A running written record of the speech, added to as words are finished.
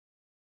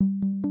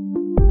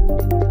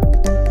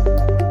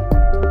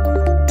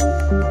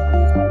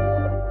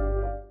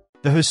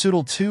The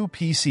Housoutil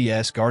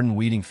 2PCS garden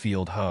weeding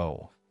field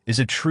hoe is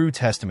a true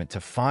testament to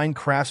fine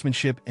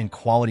craftsmanship and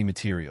quality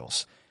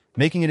materials,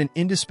 making it an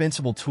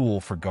indispensable tool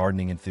for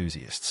gardening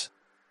enthusiasts.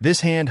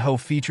 This hand hoe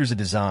features a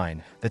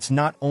design that's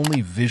not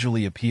only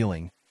visually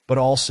appealing, but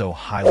also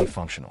highly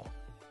functional.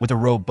 With a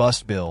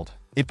robust build,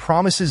 it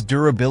promises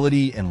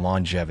durability and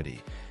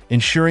longevity,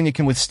 ensuring it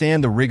can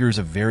withstand the rigors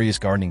of various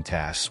gardening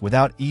tasks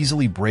without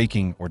easily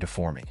breaking or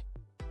deforming.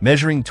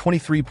 Measuring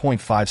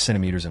 23.5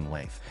 centimeters in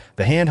length,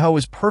 the hand hoe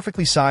is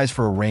perfectly sized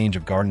for a range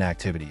of garden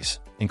activities,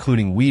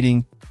 including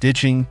weeding,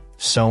 ditching,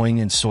 sowing,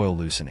 and soil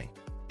loosening.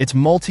 Its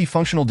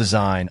multifunctional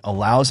design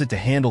allows it to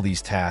handle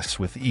these tasks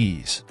with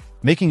ease,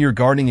 making your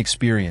gardening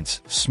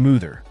experience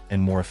smoother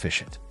and more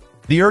efficient.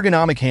 The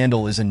ergonomic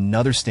handle is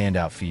another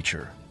standout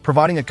feature,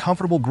 providing a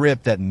comfortable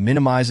grip that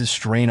minimizes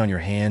strain on your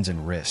hands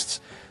and wrists,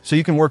 so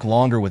you can work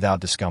longer without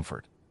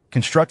discomfort.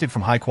 Constructed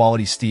from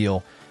high-quality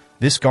steel,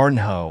 this garden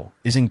hoe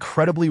is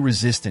incredibly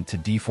resistant to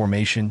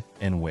deformation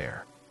and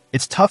wear.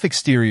 Its tough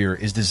exterior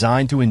is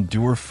designed to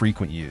endure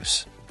frequent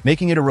use,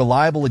 making it a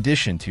reliable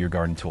addition to your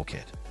garden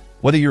toolkit.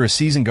 Whether you're a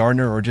seasoned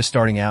gardener or just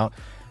starting out,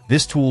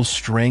 this tool's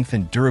strength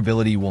and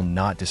durability will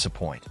not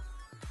disappoint.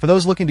 For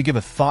those looking to give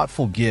a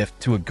thoughtful gift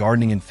to a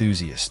gardening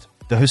enthusiast,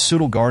 the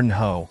Housoutil garden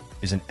hoe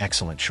is an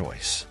excellent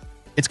choice.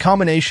 Its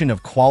combination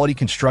of quality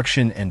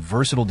construction and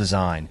versatile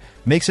design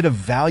makes it a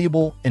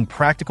valuable and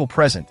practical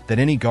present that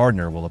any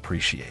gardener will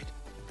appreciate.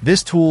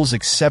 This tool's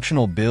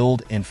exceptional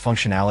build and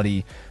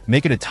functionality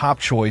make it a top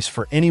choice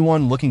for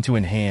anyone looking to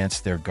enhance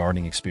their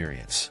gardening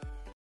experience.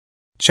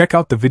 Check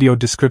out the video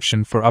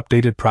description for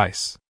updated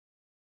price.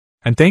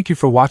 And thank you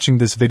for watching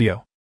this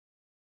video.